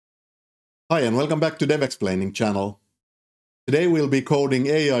Hi and welcome back to Dev Explaining channel. Today we'll be coding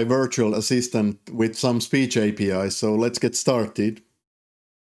AI virtual assistant with some speech APIs, so let's get started.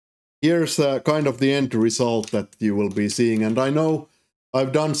 Here's kind of the end result that you will be seeing, and I know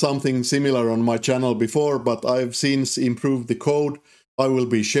I've done something similar on my channel before, but I've since improved the code. I will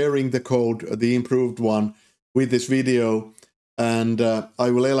be sharing the code, the improved one, with this video, and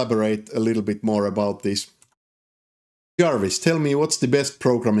I will elaborate a little bit more about this. Jarvis, tell me, what's the best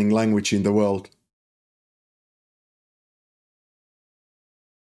programming language in the world?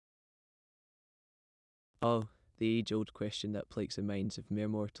 Oh, the age-old question that plagues the minds of mere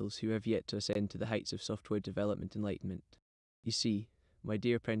mortals who have yet to ascend to the heights of software development enlightenment. You see, my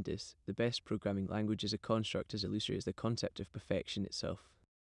dear apprentice, the best programming language is a construct as illusory as the concept of perfection itself.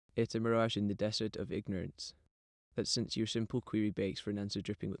 It's a mirage in the desert of ignorance. That since your simple query begs for an answer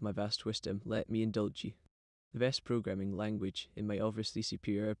dripping with my vast wisdom, let me indulge you. The best programming language, in my obviously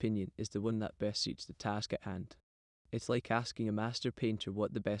superior opinion, is the one that best suits the task at hand. It's like asking a master painter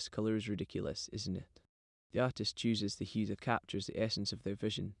what the best color is ridiculous, isn't it? The artist chooses the hue that captures the essence of their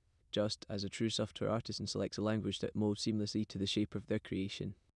vision, just as a true software artisan selects a language that molds seamlessly to the shape of their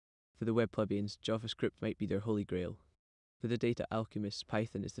creation. For the web plebeians, JavaScript might be their holy grail. For the data alchemists,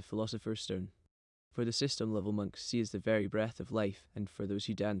 Python is the philosopher's stone. For the system-level monks, C is the very breath of life, and for those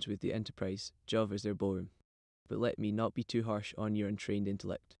who dance with the enterprise, Java is their ballroom. But let me not be too harsh on your untrained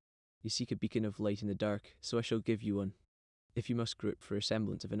intellect. You seek a beacon of light in the dark, so I shall give you one. If you must grope for a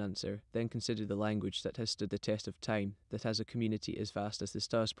semblance of an answer, then consider the language that has stood the test of time, that has a community as vast as the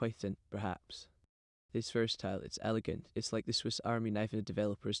stars. Python, perhaps. It's versatile, it's elegant, it's like the Swiss Army knife in a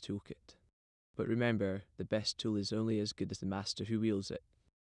developer's toolkit. But remember, the best tool is only as good as the master who wields it.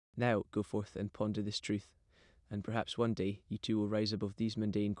 Now, go forth and ponder this truth, and perhaps one day you too will rise above these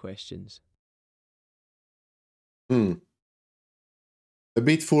mundane questions. A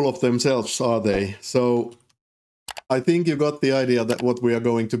bit full of themselves, are they? So I think you got the idea that what we are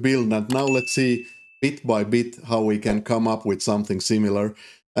going to build, and now let's see bit by bit how we can come up with something similar.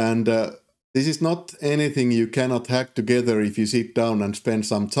 And this is not anything you cannot hack together if you sit down and spend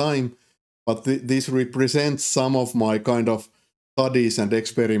some time, but this represents some of my kind of studies and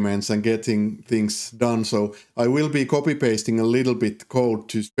experiments and getting things done. So I will be copy-pasting a little bit code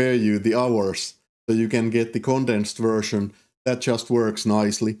to spare you the hours, so you can get the condensed version. That just works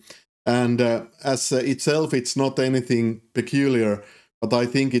nicely. And as itself, it's not anything peculiar, but I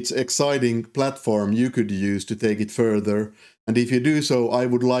think it's exciting platform you could use to take it further. And if you do so, I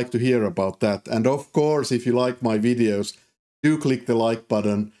would like to hear about that. And of course, if you like my videos, do click the like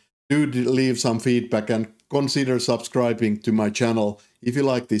button, do leave some feedback, and consider subscribing to my channel if you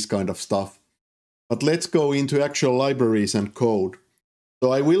like this kind of stuff. But let's go into actual libraries and code.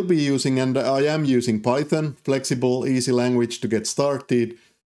 So I will be using, and I am using, Python, flexible, easy language to get started.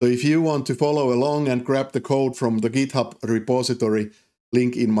 So if you want to follow along and grab the code from the GitHub repository,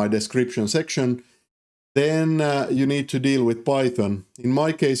 link in my description section, then you need to deal with Python. In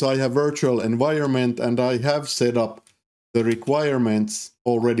my case, I have virtual environment, and I have set up the requirements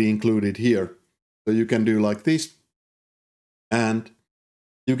already included here. So you can do like this, and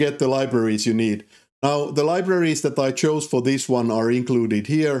you get the libraries you need. Now, the libraries that I chose for this one are included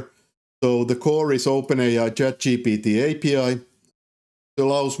here. So the core is OpenAI ChatGPT API. It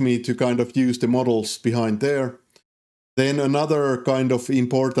allows me to kind of use the models behind there. Then another kind of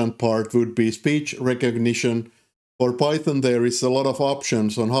important part would be speech recognition. For Python, there is a lot of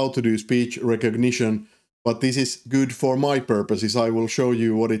options on how to do speech recognition, but this is good for my purposes. I will show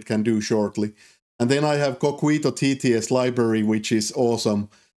you what it can do shortly. And then I have Coquito TTS library, which is awesome.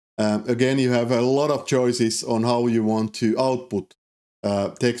 Again, you have a lot of choices on how you want to output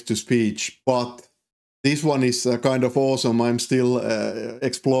text-to-speech, but this one is kind of awesome. I'm still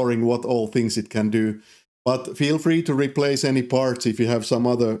exploring what all things it can do. But feel free to replace any parts if you have some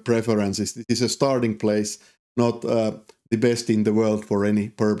other preferences. This is a starting place, not the best in the world for any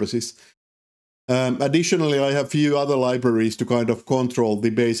purposes. Additionally, I have a few other libraries to kind of control the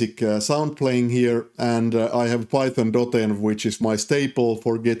basic sound playing here, and I have python.env, which is my staple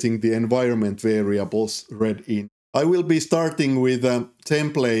for getting the environment variables read in. I will be starting with a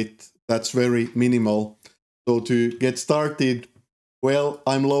template that's very minimal. So to get started, well,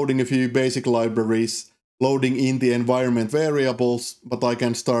 I'm loading a few basic libraries, loading in the environment variables, but I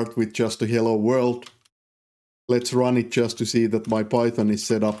can start with just a hello world. Let's run it just to see that my Python is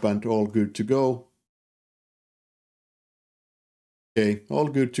set up and all good to go. Okay, all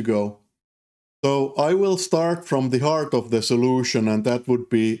good to go. So I will start from the heart of the solution, and that would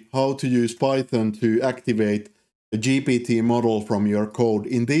be how to use Python to activate a GPT model from your code.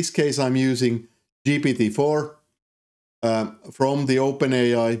 In this case, I'm using GPT-4 from the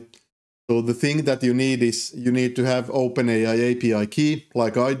OpenAI. So the thing that you need is you need to have OpenAI API key,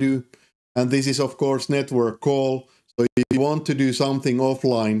 like I do. And this is, of course, network call. So if you want to do something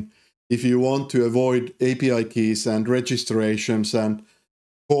offline, if you want to avoid API keys and registrations and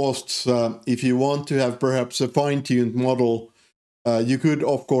costs, if you want to have perhaps a fine-tuned model, you could,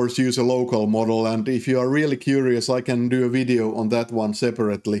 of course, use a local model. And if you are really curious, I can do a video on that one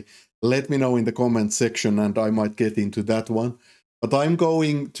separately. Let me know in the comment section and I might get into that one. But I'm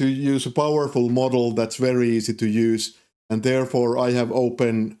going to use a powerful model that's very easy to use. And therefore, I have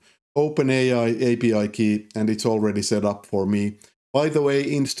OpenAI API key and it's already set up for me. By the way,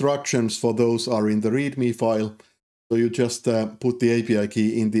 instructions for those are in the README file. So you just put the API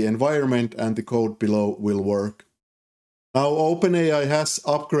key in the environment and the code below will work. Now, OpenAI has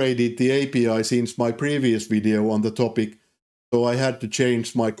upgraded the API since my previous video on the topic, so I had to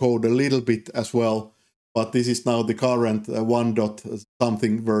change my code a little bit as well, but this is now the current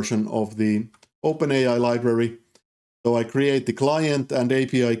 1.something version of the OpenAI library. So I create the client and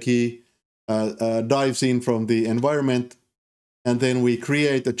API key dives in from the environment, and then we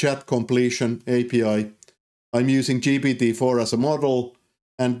create a chat completion API. I'm using GPT-4 as a model,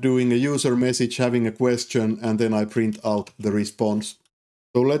 and doing a user message, having a question, and then I print out the response.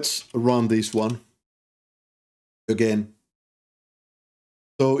 So let's run this one again.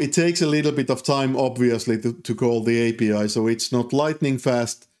 So it takes a little bit of time, obviously, to call the API. So it's not lightning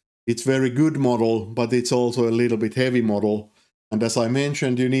fast. It's very good model, but it's also a little bit heavy model. And as I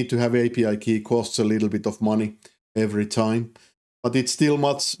mentioned, you need to have API key, costs a little bit of money every time. But it's still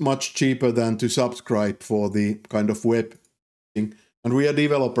much cheaper than to subscribe for the kind of web thing. And we are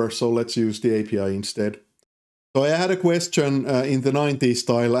developers, so let's use the API instead. So I had a question in the 90s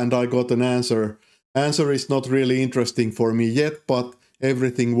style and I got an answer. Answer is not really interesting for me yet, but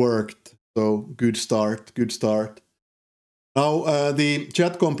everything worked. So good start, good start. Now the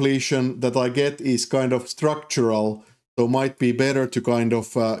chat completion that I get is kind of structural, so might be better to kind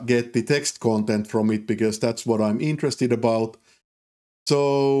of get the text content from it because that's what I'm interested about.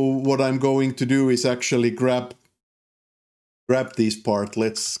 So what I'm going to do is actually grab this part.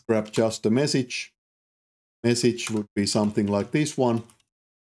 Let's grab just a message. Message would be something like this one.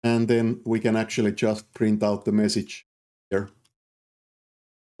 And then we can actually just print out the message here.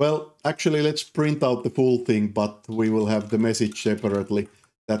 Well, actually, let's print out the full thing, but we will have the message separately.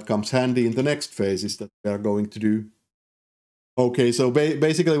 That comes handy in the next phases that we are going to do. Okay, so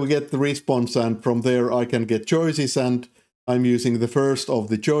basically we get the response and from there I can get choices and I'm using the first of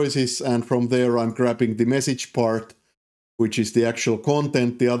the choices and from there I'm grabbing the message part, which is the actual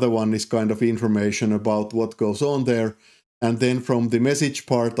content. The other one is kind of information about what goes on there. And then from the message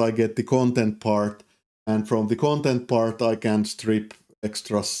part, I get the content part. And from the content part, I can strip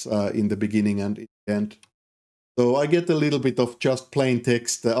extras in the beginning and in the end. So I get a little bit of just plain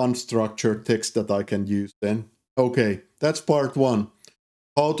text, the unstructured text that I can use then. Okay, that's part one.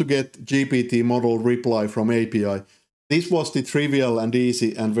 How to get GPT model reply from API. This was the trivial and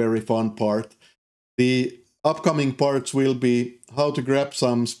easy and very fun part. The upcoming parts will be how to grab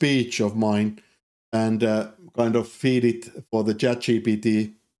some speech of mine and kind of feed it for the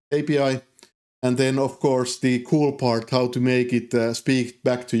ChatGPT API. And then, of course, the cool part, how to make it speak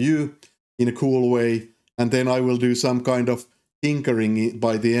back to you in a cool way. And then I will do some kind of tinkering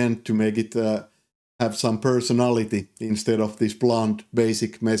by the end to make it have some personality instead of this blunt,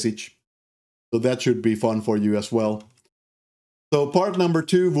 basic message. So that should be fun for you as well. So part number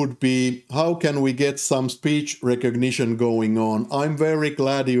 2 would be, how can we get some speech recognition going on? I'm very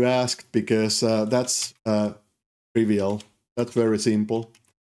glad you asked because that's trivial. That's very simple.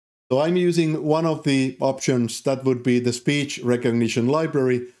 So I'm using one of the options that would be the speech recognition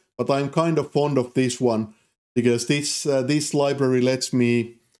library, but I'm kind of fond of this one because this library lets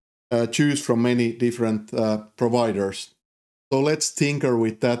me choose from many different providers. So let's tinker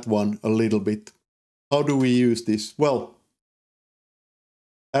with that one a little bit. How do we use this? Well,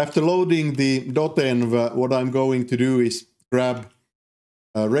 after loading the .env, what I'm going to do is grab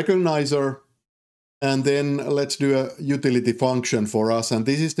a recognizer, and then let's do a utility function for us. And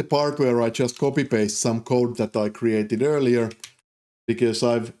this is the part where I just copy-paste some code that I created earlier, because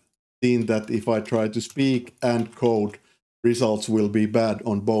I've seen that if I try to speak and code, results will be bad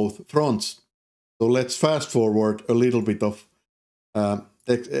on both fronts. So let's fast forward a little bit of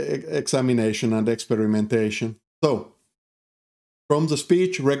examination and experimentation. So, from the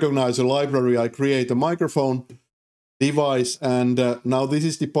speech recognizer library, I create a microphone device, and now this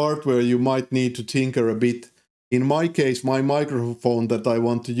is the part where you might need to tinker a bit. In my case, my microphone that I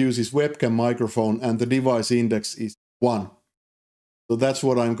want to use is webcam microphone, and the device index is 1. So that's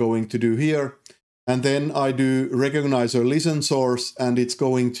what I'm going to do here. And then I do recognize or listen source, and it's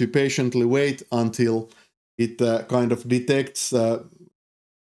going to patiently wait until it kind of detects a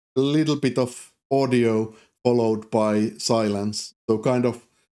little bit of audio followed by silence. So kind of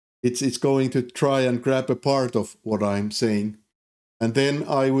it's going to try and grab a part of what I'm saying. And then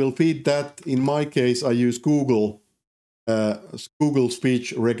I will feed that. In my case, I use Google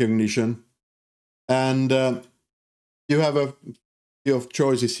speech recognition. And you have a few of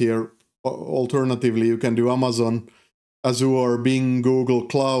choices here. Alternatively, you can do Amazon, Azure, Bing, Google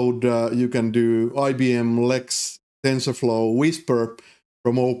Cloud. You can do IBM, Lex, TensorFlow, Whisper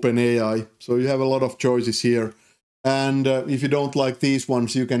from OpenAI. So you have a lot of choices here. And if you don't like these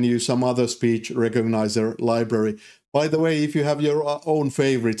ones, you can use some other speech recognizer library. By the way, if you have your own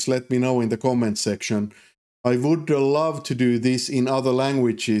favorites, let me know in the comment section. I would love to do this in other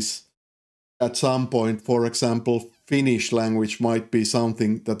languages at some point. For example, Finnish language might be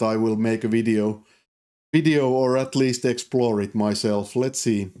something that I will make a video or at least explore it myself. Let's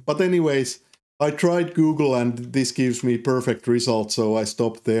see. But anyways, I tried Google and this gives me perfect results, so I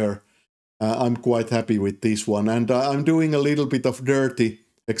stopped there. I'm quite happy with this one. And I'm doing a little bit of dirty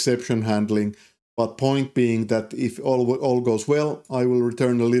exception handling, but point being that if all goes well, I will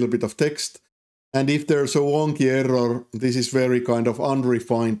return a little bit of text. And if there's a wonky error, this is very kind of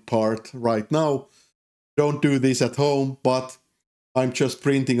unrefined part right now. Don't do this at home, but I'm just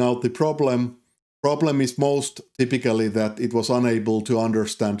printing out the problem. Problem is most typically that it was unable to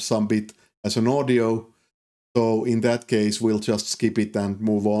understand some bit as an audio. So in that case, we'll just skip it and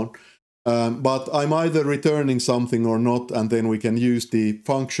move on. But I'm either returning something or not, and then we can use the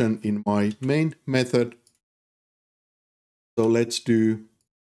function in my main method. So let's do,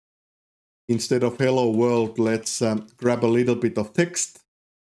 instead of hello world, let's grab a little bit of text.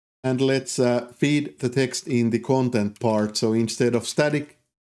 And let's feed the text in the content part. So instead of static,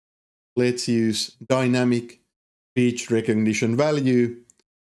 let's use dynamic speech recognition value.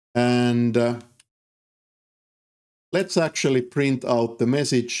 And let's actually print out the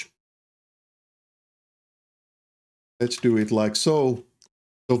message. Let's do it like so.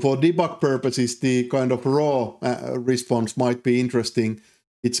 So for debug purposes, the kind of raw response might be interesting.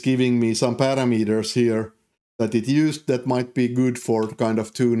 It's giving me some parameters here that it used that might be good for kind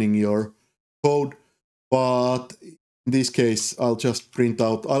of tuning your code. But in this case, I'll just print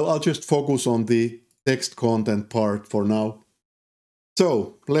out, I'll just focus on the text content part for now.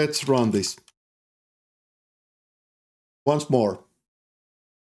 So let's run this. Once more.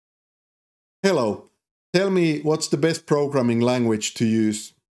 Hello, tell me what's the best programming language to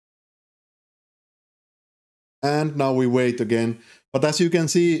use. And now we wait again. But as you can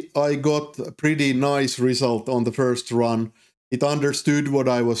see, I got a pretty nice result on the first run. It understood what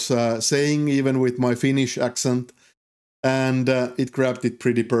I was saying, even with my Finnish accent. And it grabbed it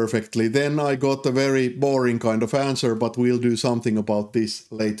pretty perfectly. Then I got a very boring kind of answer, but we'll do something about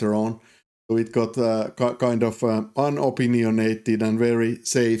this later on. So it got kind of unopinionated and very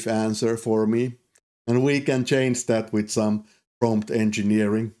safe answer for me. And we can change that with some prompt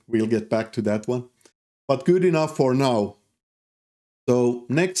engineering. We'll get back to that one. But good enough for now. So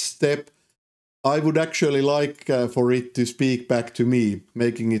next step, I would actually like for it to speak back to me,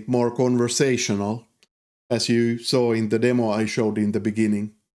 making it more conversational, as you saw in the demo I showed in the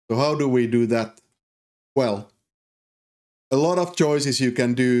beginning. So how do we do that? Well, a lot of choices you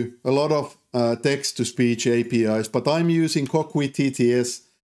can do, a lot of text-to-speech APIs, but I'm using Cockpit TTS,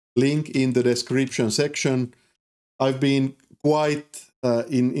 link in the description section. I've been quite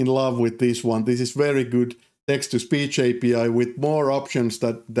in love with this one. This is very good text-to-speech API with more options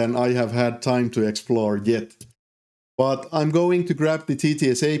than I have had time to explore yet. But I'm going to grab the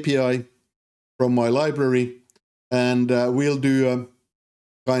TTS API from my library, and we'll do a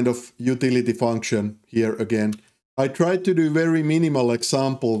kind of utility function here again. I tried to do very minimal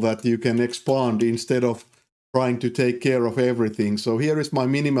example that you can expand instead of trying to take care of everything. So here is my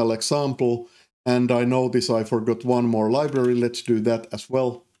minimal example, and I notice I forgot one more library. Let's do that as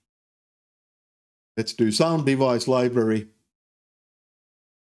well. Let's do sound device library.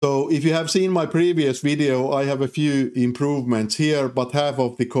 So if you have seen my previous video, I have a few improvements here, but half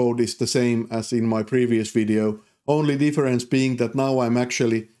of the code is the same as in my previous video. Only difference being that now I'm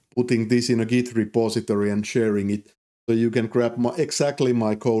actually putting this in a Git repository and sharing it. So you can grab exactly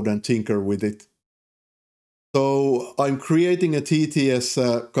my code and tinker with it. So I'm creating a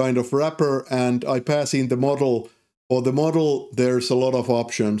TTS kind of wrapper, and I pass in the model. For the model, there's a lot of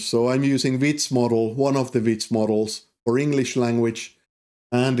options. So I'm using WITS model, one of the WITS models for English language,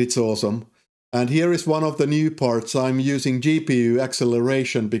 and it's awesome. And here is one of the new parts. I'm using GPU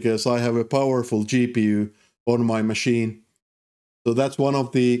acceleration because I have a powerful GPU on my machine. So that's one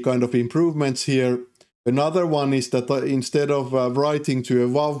of the kind of improvements here. Another one is that instead of writing to a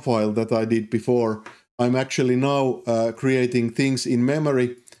WAV file that I did before, I'm actually now creating things in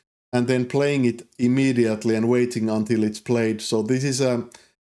memory and then playing it immediately and waiting until it's played. So this is a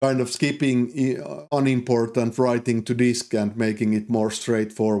kind of skipping unimportant writing to disk and making it more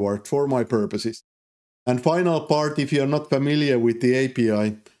straightforward for my purposes. And final part, if you're not familiar with the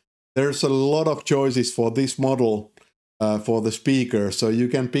API, there's a lot of choices for this model for the speaker. So you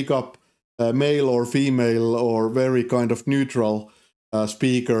can pick up male or female or very kind of neutral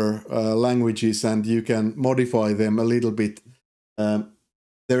speaker languages, and you can modify them a little bit.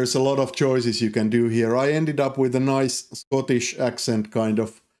 There's a lot of choices you can do here. I ended up with a nice Scottish accent, kind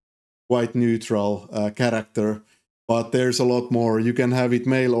of quite neutral character, but there's a lot more. You can have it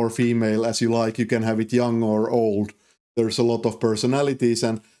male or female as you like. You can have it young or old. There's a lot of personalities.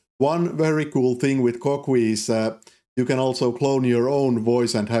 And one very cool thing with Kokwi is you can also clone your own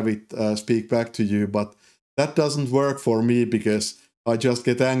voice and have it speak back to you, but that doesn't work for me because I just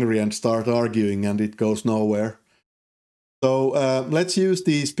get angry and start arguing and it goes nowhere. So let's use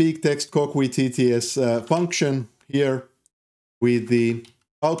the speak text Kokwi TTS function here with the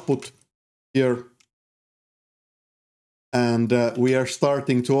output here. And we are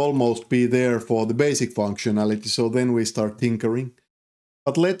starting to almost be there for the basic functionality. So then we start tinkering.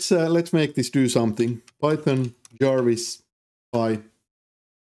 But let's make this do something. Python Jarvis py.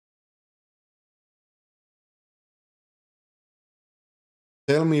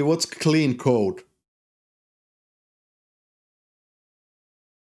 Tell me what's clean code.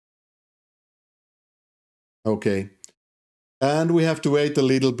 Okay. And we have to wait a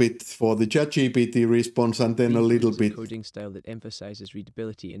little bit for the ChatGPT response, and then a little bit. A coding style that emphasizes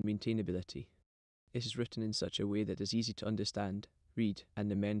readability and maintainability. It is written in such a way that is easy to understand, read,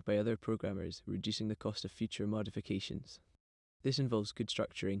 and amend by other programmers, reducing the cost of future modifications. This involves good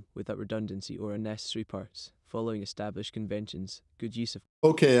structuring without redundancy or unnecessary parts, following established conventions, good use of...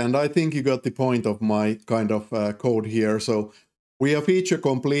 Okay, and I think you got the point of my kind of code here. So we are feature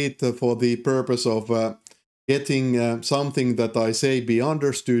complete for the purpose of getting something that I say be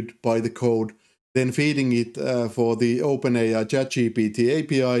understood by the code, then feeding it for the OpenAI ChatGPT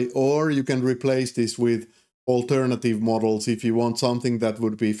API, or you can replace this with alternative models if you want something that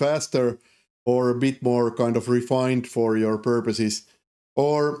would be faster or a bit more kind of refined for your purposes.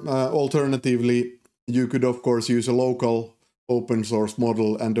 Or alternatively, you could of course use a local open source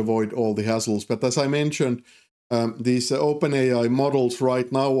model and avoid all the hassles. But as I mentioned, these OpenAI models right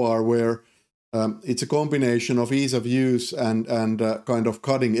now are where it's a combination of ease of use and kind of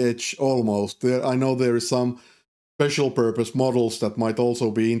cutting edge almost. I know there is some special purpose models that might also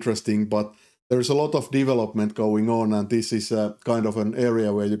be interesting, but there's a lot of development going on, and this is kind of an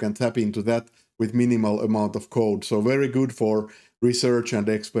area where you can tap into that with minimal amount of code. So very good for research and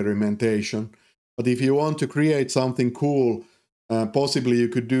experimentation. But if you want to create something cool, possibly you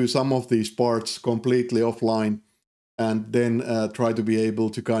could do some of these parts completely offline and then try to be able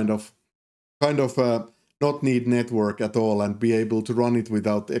to kind of not need network at all and be able to run it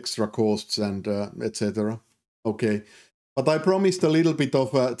without extra costs and etc. Okay, but I promised a little bit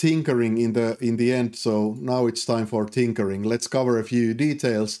of tinkering in the end, so now it's time for tinkering. Let's cover a few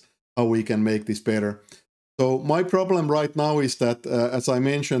details how we can make this better. So my problem right now is that, as I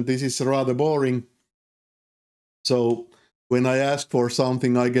mentioned, this is rather boring. So when I ask for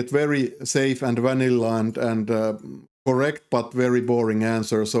something, I get very safe and vanilla and correct but very boring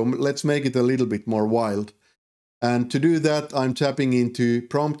answer. So let's make it a little bit more wild. And to do that, I'm tapping into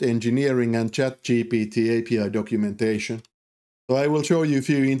prompt engineering and ChatGPT API documentation. So I will show you a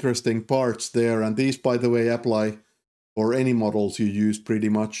few interesting parts there, and these, by the way, apply for any models you use pretty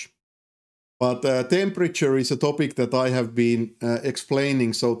much. But temperature is a topic that I have been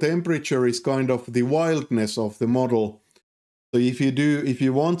explaining. So temperature is kind of the wildness of the model. So if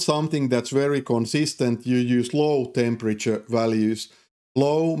you want something that's very consistent, you use low temperature values.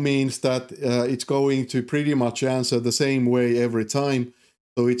 Low means that it's going to pretty much answer the same way every time.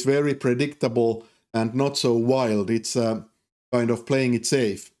 So it's very predictable and not so wild. It's kind of playing it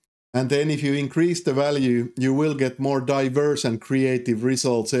safe. And then if you increase the value, you will get more diverse and creative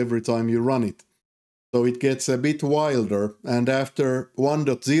results every time you run it. So it gets a bit wilder. And after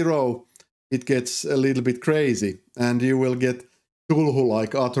 1.0, it gets a little bit crazy. And you will get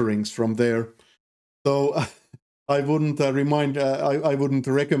Cthulhu-like utterings from there. So I wouldn't I wouldn't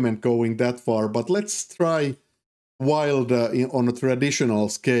recommend going that far. But let's try wild on a traditional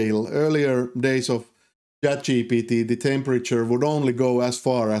scale. Earlier days of ChatGPT, the temperature would only go as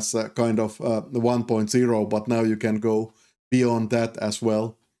far as kind of 1.0, but now you can go beyond that as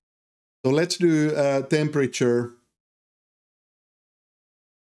well. So let's do temperature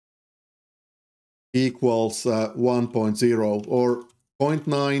equals 1.0 or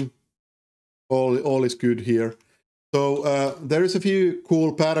 0.9. All is good here. So there is a few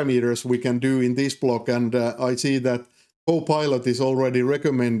cool parameters we can do in this block, and I see that Copilot is already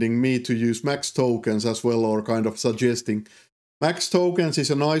recommending me to use max tokens as well, or kind of suggesting. Max tokens is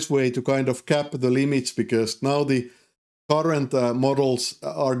a nice way to kind of cap the limits, because now the current models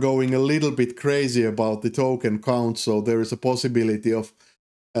are going a little bit crazy about the token count, so there is a possibility of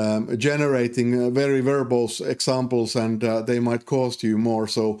generating very verbose examples, and they might cost you more.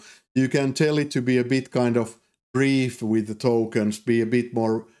 So you can tell it to be a bit kind of brief with the tokens, be a bit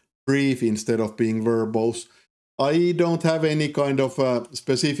more brief instead of being verbose. I don't have any kind of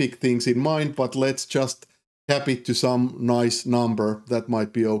specific things in mind, but let's just cap it to some nice number. That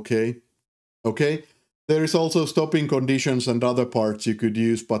might be okay. Okay. There is also stopping conditions and other parts you could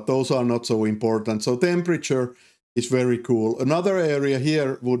use, but those are not so important. So temperature is very cool. Another area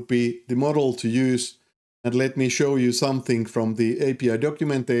here would be the model to use. And let me show you something from the API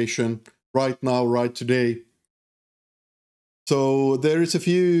documentation right now, right today. So there is a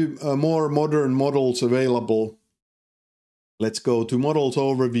few more modern models available. Let's go to models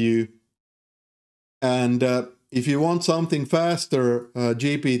overview. And if you want something faster,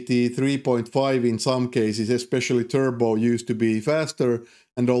 GPT 3.5 in some cases, especially Turbo, used to be faster,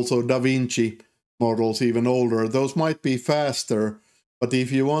 and also DaVinci models, even older, those might be faster. But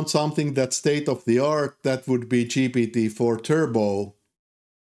if you want something that's state of the art, that would be GPT-4 Turbo.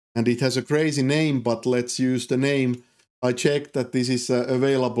 And it has a crazy name, but let's use the name. I checked that this is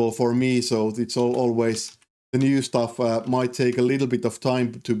available for me, so it's always the new stuff might take a little bit of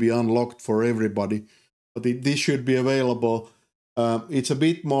time to be unlocked for everybody. But this should be available. It's a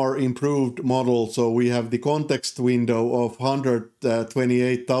bit more improved model, so we have the context window of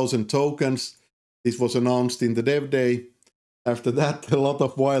 128,000 tokens. This was announced in the dev day. After that, a lot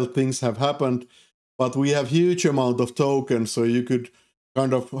of wild things have happened, but we have huge amount of tokens, so you could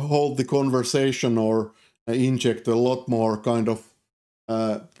kind of hold the conversation or inject a lot more kind of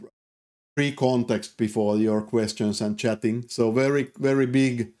pre-context before your questions and chatting. So very, very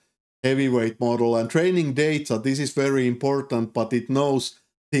big heavyweight model. And training data, this is very important, but it knows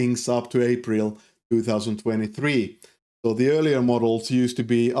things up to April 2023. So the earlier models used to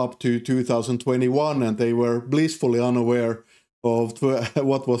be up to 2021, and they were blissfully unaware of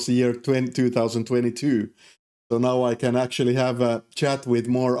what was the year 2022. So now I can actually have a chat with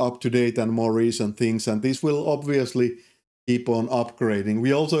more up-to-date and more recent things, and this will obviously keep on upgrading.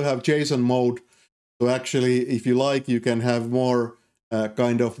 We also have JSON mode, so actually, if you like, you can have more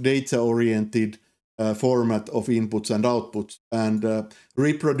kind of data-oriented format of inputs and outputs, and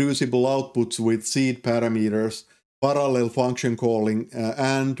reproducible outputs with seed parameters, parallel function calling,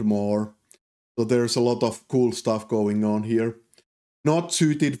 and more. So there's a lot of cool stuff going on here. Not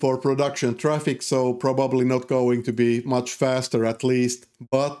suited for production traffic, so probably not going to be much faster at least,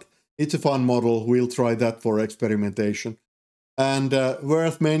 but it's a fun model. We'll try that for experimentation. And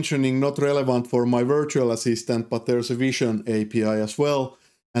worth mentioning, not relevant for my virtual assistant, but there's a Vision API as well,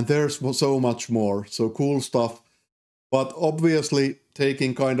 and there's so much more. So cool stuff, but obviously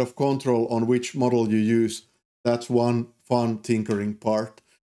taking kind of control on which model you use, that's one fun tinkering part.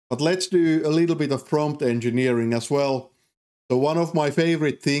 But let's do a little bit of prompt engineering as well. So one of my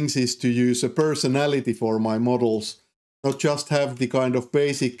favorite things is to use a personality for my models, not just have the kind of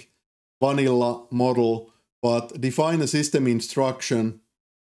basic vanilla model, but define a system instruction.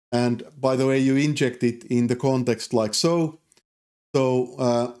 And by the way, you inject it in the context like so.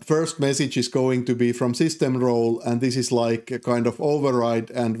 So first message is going to be from system role, and this is like a kind of override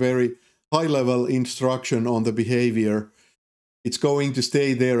and very high-level instruction on the behavior. It's going to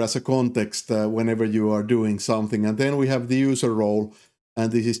stay there as a context whenever you are doing something. And then we have the user role,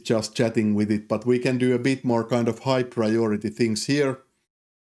 and this is just chatting with it, but we can do a bit more kind of high priority things here.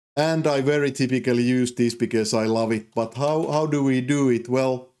 And I very typically use this because I love it. But how do we do it?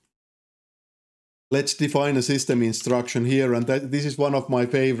 Well, let's define a system instruction here, and this is one of my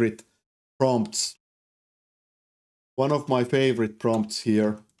favorite prompts. One of my favorite prompts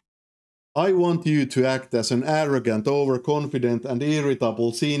here. I want you to act as an arrogant, overconfident, and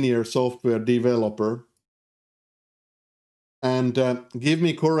irritable senior software developer. And give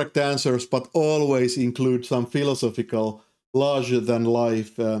me correct answers, but always include some philosophical,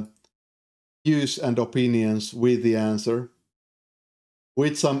 larger-than-life views and opinions with the answer.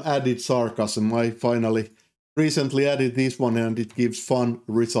 With some added sarcasm. I finally recently added this one, and it gives fun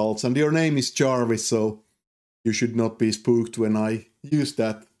results. And your name is Jarvis, so you should not be spooked when I use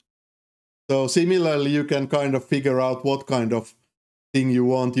that. So similarly, you can kind of figure out what kind of thing you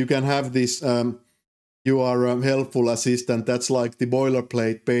want. You can have this, you are a helpful assistant. That's like the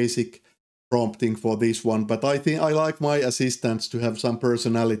boilerplate basic prompting for this one, but I think I like my assistants to have some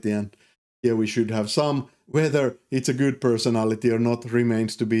personality, and here we should have some. Whether it's a good personality or not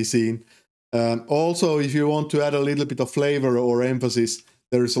remains to be seen. Also, if you want to add a little bit of flavor or emphasis,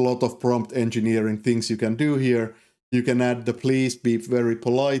 there is a lot of prompt engineering things you can do here. You can add the please be very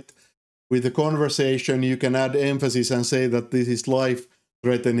polite. With the conversation, you can add emphasis and say that this is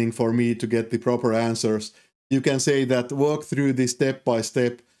life-threatening for me to get the proper answers. You can say that walk through this step by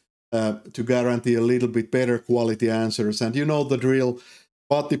step to guarantee a little bit better quality answers. And you know the drill.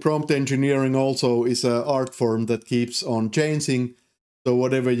 But the prompt engineering also is an art form that keeps on changing. So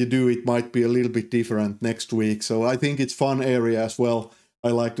whatever you do, it might be a little bit different next week. So I think it's fun area as well. I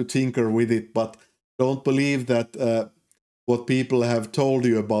like to tinker with it, but don't believe that what people have told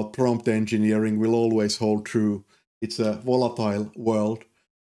you about prompt engineering will always hold true. It's a volatile world.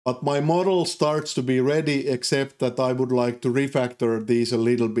 But my model starts to be ready, except that I would like to refactor these a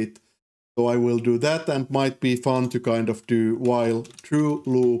little bit. So I will do that, and might be fun to kind of do while true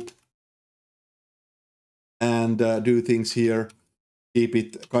loop and do things here. Keep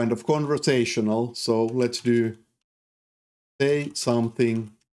it kind of conversational. So let's do say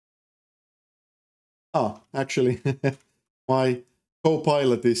something. Actually, my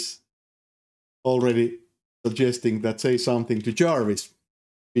co-pilot is already suggesting that say something to Jarvis,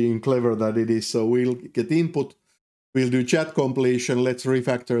 being clever that it is. So we'll get input. We'll do chat completion. Let's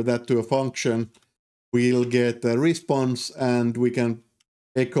refactor that to a function. We'll get a response, and we can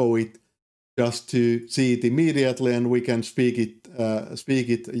echo it just to see it immediately, and we can speak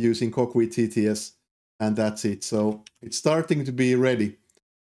it using Cockpit CTS, and that's it. So it's starting to be ready.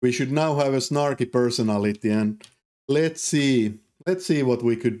 We should now have a snarky personality, and let's see what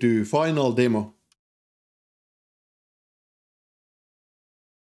we could do. Final demo.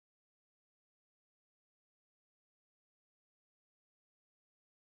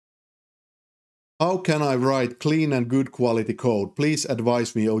 How can I write clean and good quality code? Please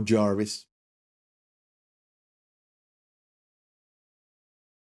advise me, oh Jarvis.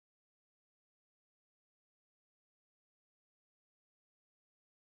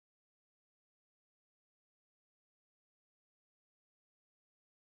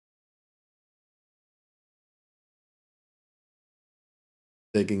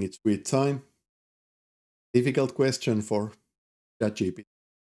 Taking its sweet time. Difficult question for ChatGPT.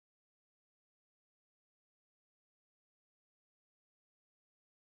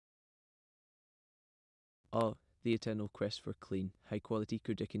 Oh, the eternal quest for clean, high-quality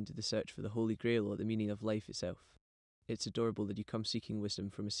code akin to the search for the Holy Grail or the meaning of life itself. It's adorable that you come seeking wisdom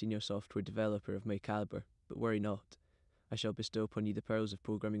from a senior software developer of my caliber, but worry not. I shall bestow upon you the pearls of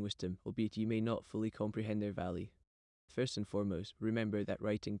programming wisdom, albeit you may not fully comprehend their value. First and foremost, remember that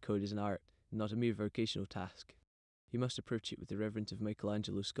writing code is an art, not a mere vocational task. You must approach it with the reverence of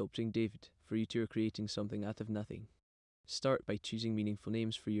Michelangelo sculpting David, for you two are creating something out of nothing. Start by choosing meaningful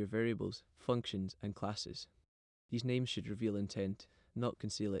names for your variables, functions, and classes. These names should reveal intent, not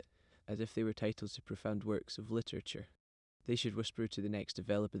conceal it, as if they were titles to profound works of literature. They should whisper to the next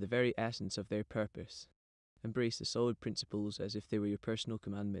developer the very essence of their purpose. Embrace the solid principles as if they were your personal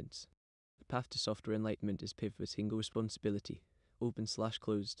commandments. The path to software enlightenment is paved with single responsibility,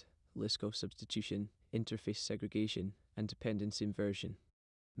 open/closed, Liskov substitution, interface segregation, and dependency inversion.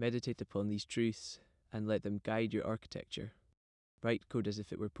 Meditate upon these truths and let them guide your architecture. Write code as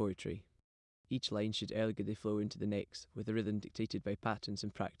if it were poetry. Each line should elegantly flow into the next, with a rhythm dictated by patterns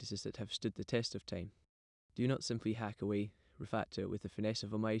and practices that have stood the test of time. Do not simply hack away, refactor with the finesse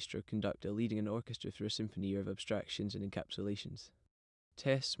of a maestro conductor leading an orchestra through a symphony of abstractions and encapsulations.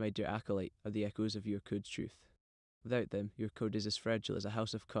 Tests, my dear acolyte, are the echoes of your code's truth. Without them, your code is as fragile as a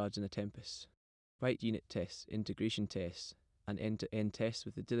house of cards in a tempest. Write unit tests, integration tests, and end-to-end tests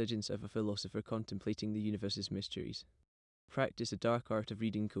with the diligence of a philosopher contemplating the universe's mysteries. Practice the dark art of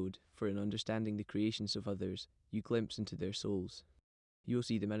reading code, for in understanding the creations of others, you glimpse into their souls. You will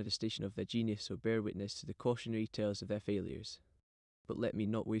see the manifestation of their genius, so bear witness to the cautionary tales of their failures. But let me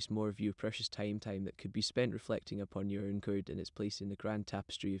not waste more of your precious time that could be spent reflecting upon your own code and its place in the grand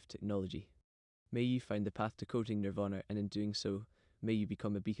tapestry of technology. May you find the path to coding nirvana, and in doing so, may you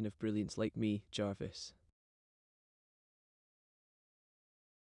become a beacon of brilliance like me, Jarvis.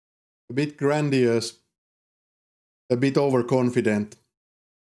 A bit grandiose, a bit overconfident,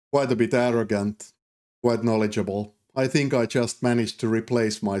 quite a bit arrogant, quite knowledgeable. I think I just managed to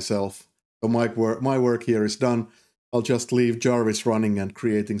replace myself. So my work here is done. I'll just leave Jarvis running and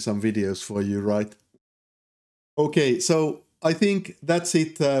creating some videos for you, right? Okay, so I think that's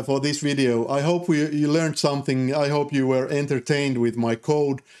it for this video. I hope you learned something. I hope you were entertained with my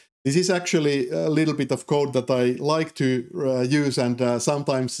code. This is actually a little bit of code that I like to use, and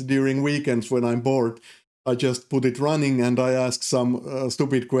sometimes during weekends when I'm bored, I just put it running and I ask some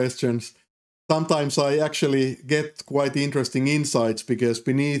stupid questions. Sometimes I actually get quite interesting insights because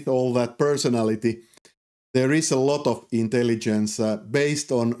beneath all that personality, there is a lot of intelligence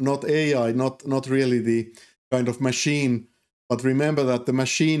based on not AI, not really the kind of machine, but remember that the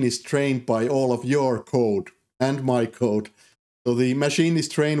machine is trained by all of your code and my code. So the machine is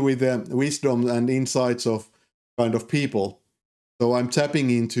trained with the wisdom and insights of kind of people. So I'm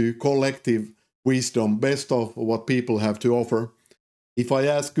tapping into collective wisdom, best of what people have to offer. If I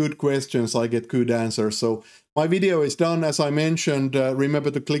ask good questions, I get good answers. So my video is done, as I mentioned.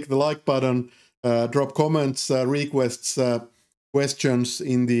 Remember to click the like button, drop comments, requests, questions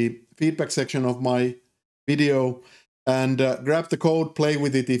in the feedback section of my video, and grab the code, play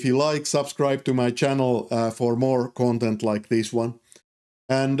with it if you like. Subscribe to my channel for more content like this one.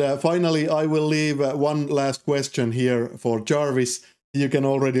 And finally, I will leave one last question here for Jarvis. You can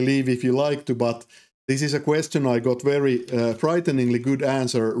already leave if you like to, but this is a question I got very frighteningly good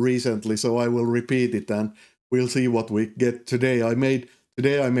answer recently, so I will repeat it and we'll see what we get today. I made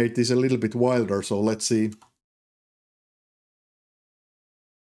this a little bit wilder, so let's see.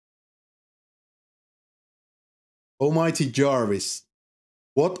 Almighty Jarvis,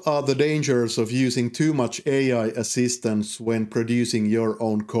 what are the dangers of using too much AI assistance when producing your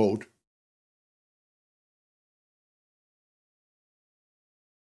own code?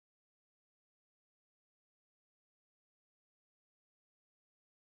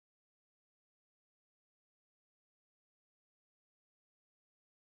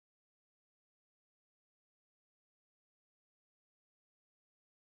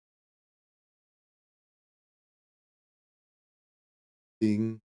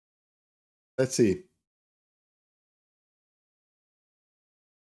 Let's see.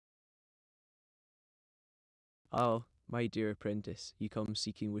 Oh, my dear apprentice, you come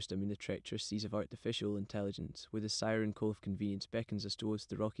seeking wisdom in the treacherous seas of artificial intelligence, where the siren call of convenience beckons us towards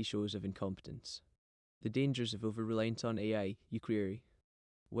the rocky shores of incompetence. The dangers of over-reliance on AI, you query.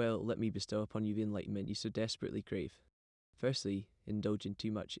 Well, let me bestow upon you the enlightenment you so desperately crave. Firstly, indulge in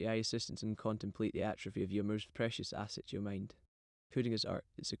too much AI assistance and contemplate the atrophy of your most precious asset, your mind. Coding is art,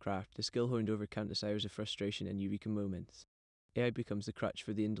 it's a craft, a skill honed over countless hours of frustration and eureka moments. AI becomes the crutch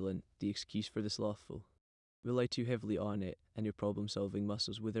for the indolent, the excuse for the slothful. Rely too heavily on it, and your problem-solving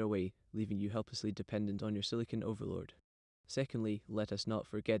muscles wither away, leaving you helplessly dependent on your silicon overlord. Secondly, let us not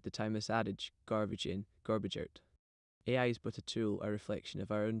forget the timeless adage, garbage in, garbage out. AI is but a tool, a reflection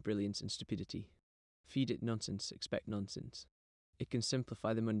of our own brilliance and stupidity. Feed it nonsense, expect nonsense. It can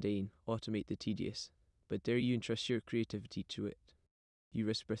simplify the mundane, automate the tedious, but dare you entrust your creativity to it? You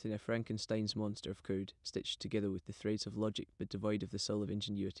risk birthing a Frankenstein's monster of code, stitched together with the threads of logic but devoid of the soul of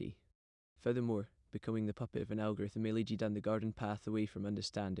ingenuity. Furthermore, becoming the puppet of an algorithm may lead you down the garden path away from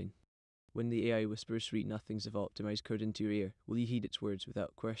understanding. When the AI whispers sweet nothings of optimized code into your ear, will you heed its words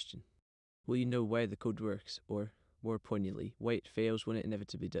without question? Will you know why the code works, or, more poignantly, why it fails when it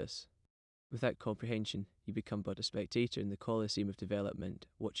inevitably does? Without comprehension, you become but a spectator in the coliseum of development,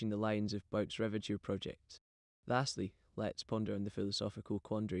 watching the lions of bounce ravage your project. Lastly, let's ponder on the philosophical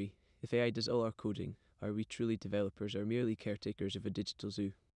quandary. If AI does all our coding, are we truly developers or merely caretakers of a digital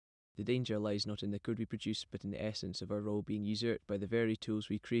zoo? The danger lies not in the code we produce, but in the essence of our role being usurped by the very tools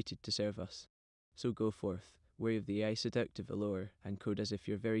we created to serve us. So go forth, wary of the AI seductive allure, and code as if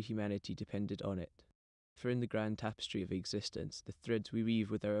your very humanity depended on it. For in the grand tapestry of existence, the threads we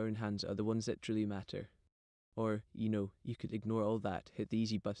weave with our own hands are the ones that truly matter. Or, you could ignore all that, hit the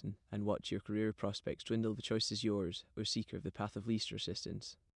easy button, and watch your career prospects dwindle. The choice is yours, O seeker of the path of least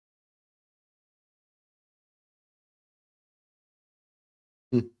resistance.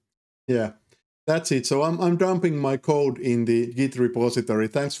 Yeah, that's it. So I'm dumping my code in the Git repository.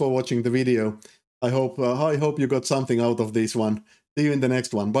 Thanks for watching the video. I hope you got something out of this one. See you in the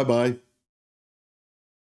next one. Bye bye.